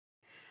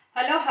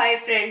Hello hi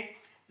friends,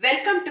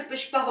 welcome to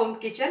Pushpa home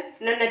kitchen.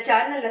 ನನ್ನ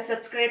ಚಾನಲ್ನ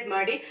subscribe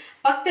ಮಾಡಿ,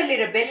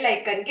 ಪಕ್ಕದಲ್ಲಿರೋ ಬೆಲ್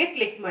ಐಕನ್ಗೆ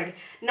ಕ್ಲಿಕ್ ಮಾಡಿ.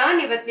 ನಾನು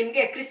ಇವತ್ತು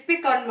ನಿಮಗೆ ಕ್ರಿಸ್ಪಿ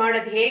ಕಾರ್ನ್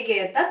ಮಾಡೋದು ಹೇಗೆ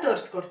ಅಂತ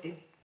ತೋರಿಸ್ಕೊಡ್ತೀನಿ.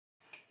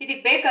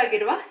 ಇದಕ್ಕೆ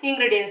ಬೇಕಾಗಿರುವ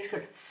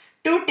ಇಂಗ್ರೀಡಿಯೆಂಟ್ಸ್ಗಳು: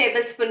 2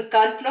 table spoon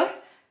cornflour,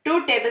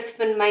 2 table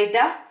spoon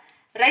ಮೈದಾ,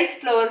 rice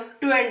floor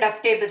 2.5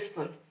 table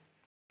spoon,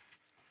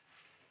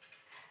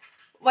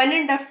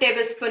 1.5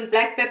 table spoon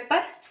black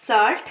pepper,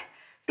 salt,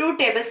 2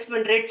 table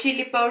spoon red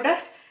chilli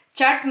powder,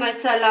 chat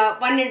masala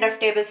 1.5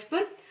 table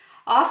spoon,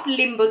 half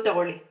ಲಿಂಬು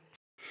ತಗೊಳ್ಳಿ,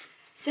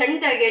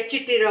 ಸಣ್ಣದಾಗಿ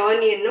ಹೆಚ್ಚಿಟ್ಟಿರೋ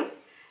ಆನಿಯನ್ನು,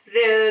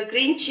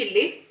 ಗ್ರೀನ್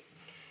ಚಿಲ್ಲಿ,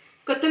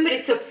 ಕೊತ್ತಂಬರಿ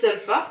ಸೊಪ್ಪು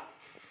ಸ್ವಲ್ಪ,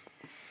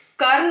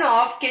 ಕಾರ್ನ್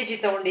 1/2 kg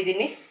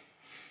ತೊಗೊಂಡಿದ್ದೀನಿ.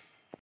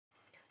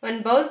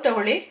 ಒಂದು ಬೌಲ್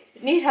ತಗೊಳ್ಳಿ,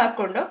 ನೀರು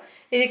ಹಾಕ್ಕೊಂಡು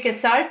ಇದಕ್ಕೆ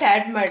ಸಾಲ್ಟ್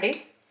ಆ್ಯಡ್ ಮಾಡಿ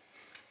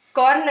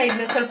ಕಾರ್ನ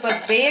ಇದನ್ನ ಸ್ವಲ್ಪ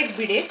ಬೇಯಕ್ಕೆ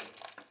ಬಿಡಿ.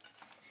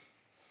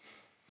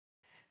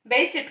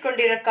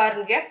 ಬೇಯಿಸಿಟ್ಕೊಂಡಿರೋ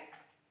ಕಾರ್ನ್ಗೆ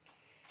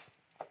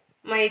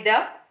ಮೈದಾ,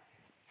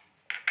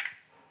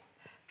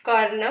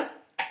 ಕಾರ್ನ್,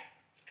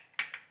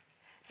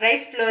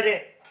 ರೈಸ್ ಫ್ಲೋರ್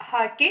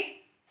ಹಾಕಿ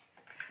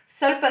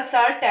ಸ್ವಲ್ಪ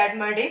ಸಾಲ್ಟ್ ಆ್ಯಡ್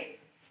ಮಾಡಿ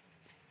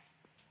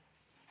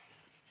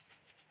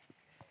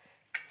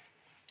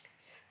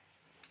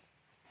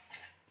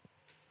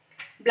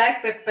ಬ್ಲ್ಯಾಕ್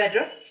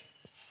ಪೆಪ್ಪರು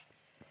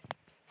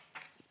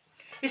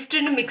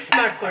ಇಷ್ಟನ್ನು ಮಿಕ್ಸ್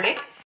ಮಾಡ್ಕೊಳ್ಳಿ.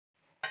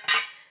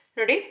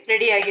 ನೋಡಿ,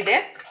 ರೆಡಿಯಾಗಿದೆ.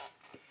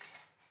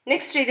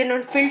 ನೆಕ್ಸ್ಟ್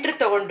ಇದನ್ನೊಂದು ಫಿಲ್ಟ್ರ್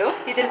ತೊಗೊಂಡು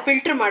ಇದನ್ನು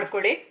ಫಿಲ್ಟ್ರ್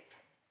ಮಾಡ್ಕೊಳ್ಳಿ.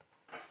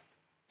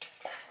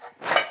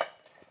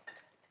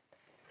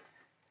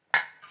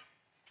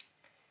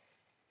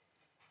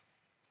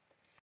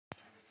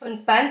 ಒಂದು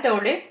ಪ್ಯಾನ್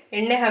ತಗೊಳ್ಳಿ,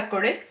 ಎಣ್ಣೆ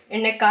ಹಾಕ್ಕೊಳ್ಳಿ.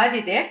 ಎಣ್ಣೆ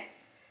ಕಾದಿದೆ.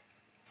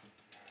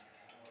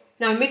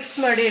 ನಾವು ಮಿಕ್ಸ್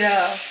ಮಾಡಿರೋ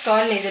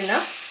ಕಾರ್ನ್ ಇದನ್ನು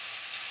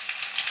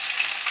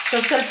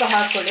ಸ್ವಲ್ಪ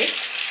ಹಾಕ್ಕೊಳ್ಳಿ.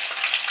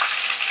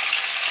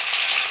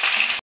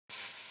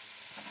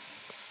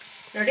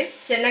 ನೋಡಿ,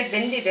 ಚೆನ್ನಾಗಿ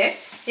ಬೆಂದಿದೆ.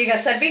 ಈಗ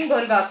ಸರ್ವಿಂಗ್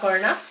ಬೌಲ್ಗೆ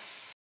ಹಾಕೊಳ್ಳೋಣ.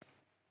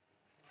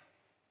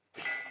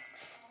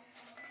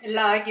 ಎಲ್ಲ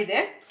ಆಗಿದೆ.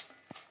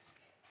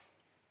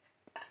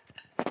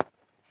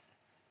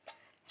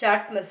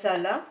 Chat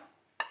masala,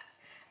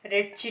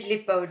 red chilli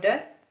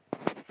powder,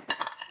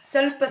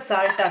 ಸ್ವಲ್ಪ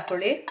ಸಾಲ್ಟ್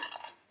ಹಾಕೊಳ್ಳಿ,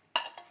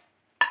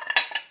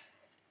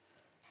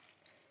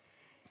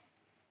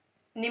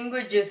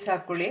 ನಿಂಬು ಜ್ಯೂಸ್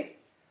ಹಾಕೊಳ್ಳಿ.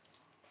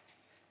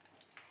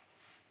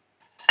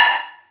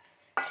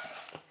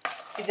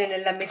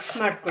 ಇದನ್ನೆಲ್ಲ ಮಿಕ್ಸ್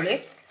ಮಾಡ್ಕೊಳ್ಳಿ.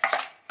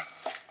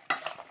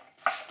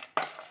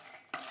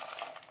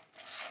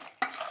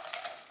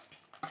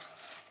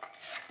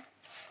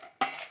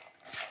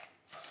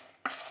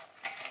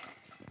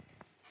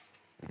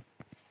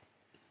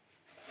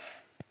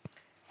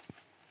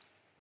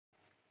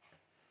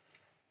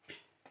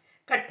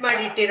 ಕಟ್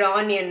ಮಾಡಿಟ್ಟಿರೋ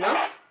ಆನಿಯನ್ನು,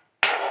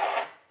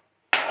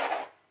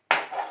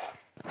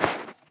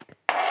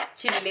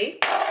 ಚಿಲ್ಲಿ,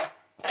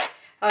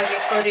 ಹಾಗೆ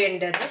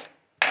ಕೊರಿಯಂಡರ್,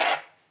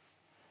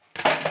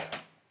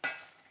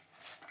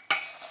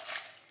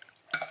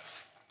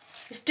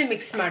 ಇಷ್ಟು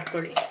ಮಿಕ್ಸ್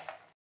ಮಾಡ್ಕೊಳ್ಳಿ.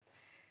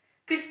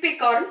 ಕ್ರಿಸ್ಪಿ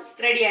ಕಾರ್ನ್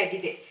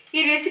ರೆಡಿಯಾಗಿದೆ.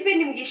 ಈ ರೆಸಿಪಿ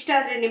ನಿಮ್ಗೆ ಇಷ್ಟ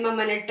ಆದರೆ ನಿಮ್ಮ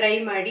ಮನೇಲಿ ಟ್ರೈ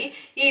ಮಾಡಿ.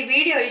 ಈ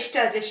ವಿಡಿಯೋ ಇಷ್ಟ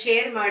ಆದರೆ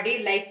ಶೇರ್ ಮಾಡಿ,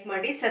 ಲೈಕ್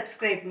ಮಾಡಿ,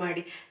 ಸಬ್ಸ್ಕ್ರೈಬ್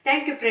ಮಾಡಿ.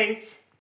 Thank you friends.